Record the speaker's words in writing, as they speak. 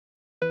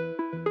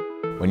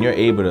When you're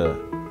able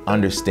to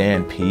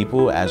understand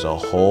people as a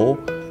whole,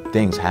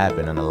 things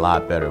happen in a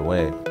lot better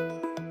way.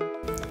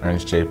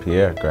 Ernst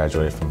Pierre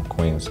graduated from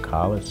Queens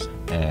College,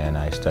 and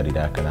I studied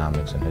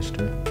economics and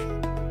history.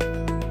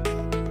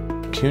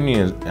 CUNY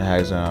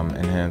has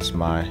enhanced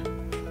my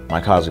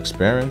college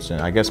experience and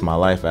I guess my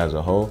life as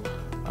a whole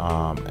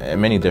in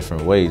many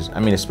different ways. I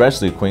mean,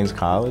 especially Queens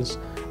College.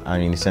 I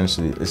mean,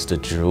 essentially, it's the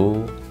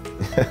jewel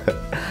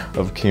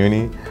of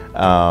CUNY.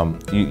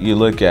 You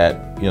look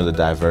at the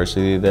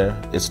diversity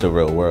there. It's the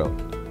real world.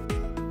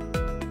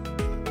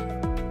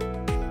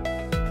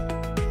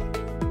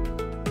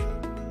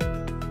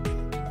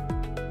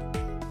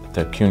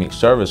 The CUNY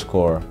Service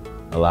Corps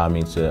allowed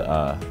me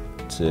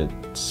to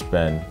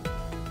spend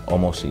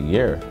almost a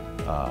year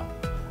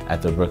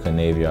at the Brooklyn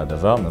Navy Yard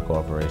Development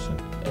Corporation,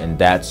 and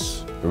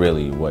that's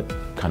really what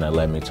kind of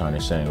led me to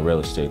understanding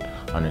real estate,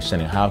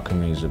 understanding how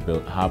communities are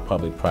built, how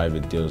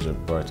public-private deals are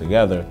brought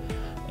together,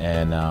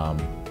 and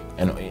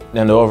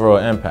the overall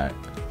impact.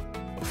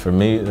 For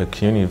me, the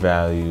CUNY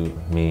value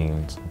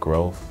means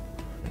growth,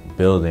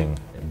 building,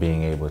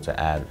 being able to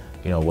add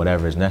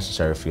whatever is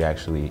necessary if you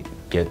actually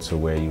get to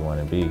where you want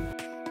to be.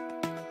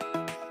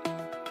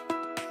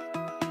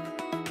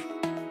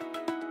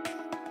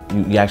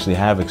 You actually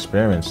have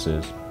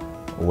experiences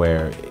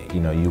where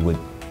you would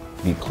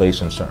be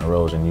placed in certain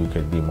roles and you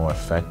could be more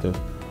effective.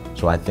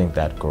 So I think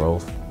that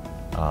growth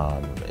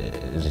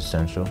is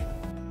essential.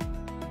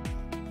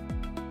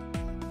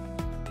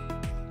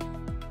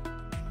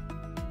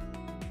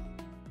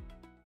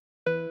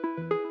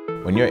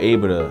 When you're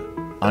able to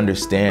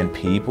understand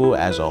people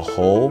as a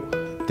whole,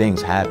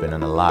 things happen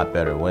in a lot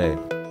better way.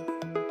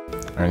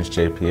 Ernst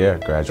Pierre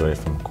graduated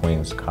from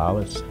Queens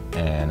College,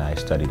 and I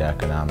studied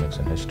economics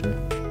and history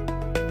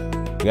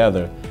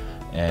together,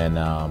 and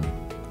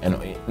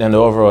the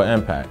overall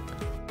impact.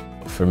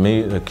 For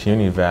me, the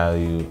CUNY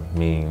value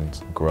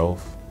means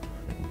growth,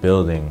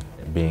 building,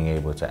 being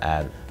able to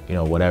add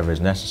whatever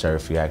is necessary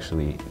if you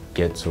actually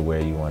get to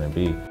where you want to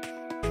be.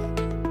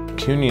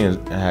 CUNY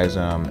has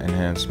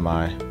enhanced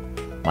my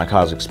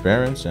college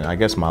experience and I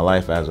guess my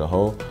life as a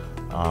whole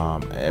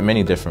in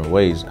many different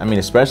ways. I mean,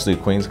 especially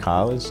Queens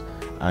College.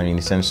 I mean,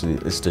 essentially,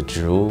 it's the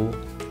jewel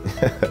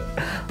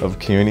of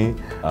CUNY.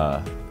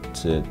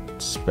 To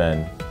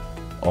spend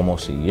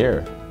almost a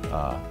year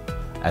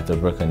at the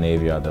Brooklyn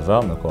Navy Yard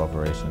Development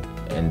Corporation,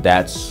 and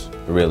that's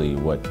really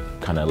what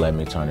kind of led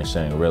me to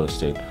understanding real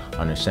estate,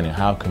 understanding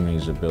how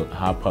communities are built,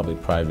 how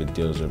public-private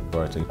deals are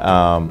brought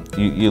together.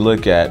 You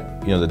look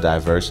at the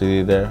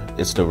diversity there.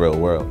 It's the real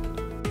world.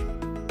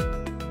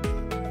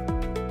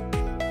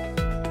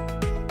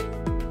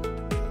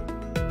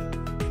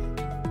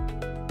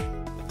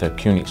 The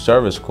CUNY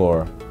Service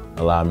Corps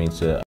allowed me to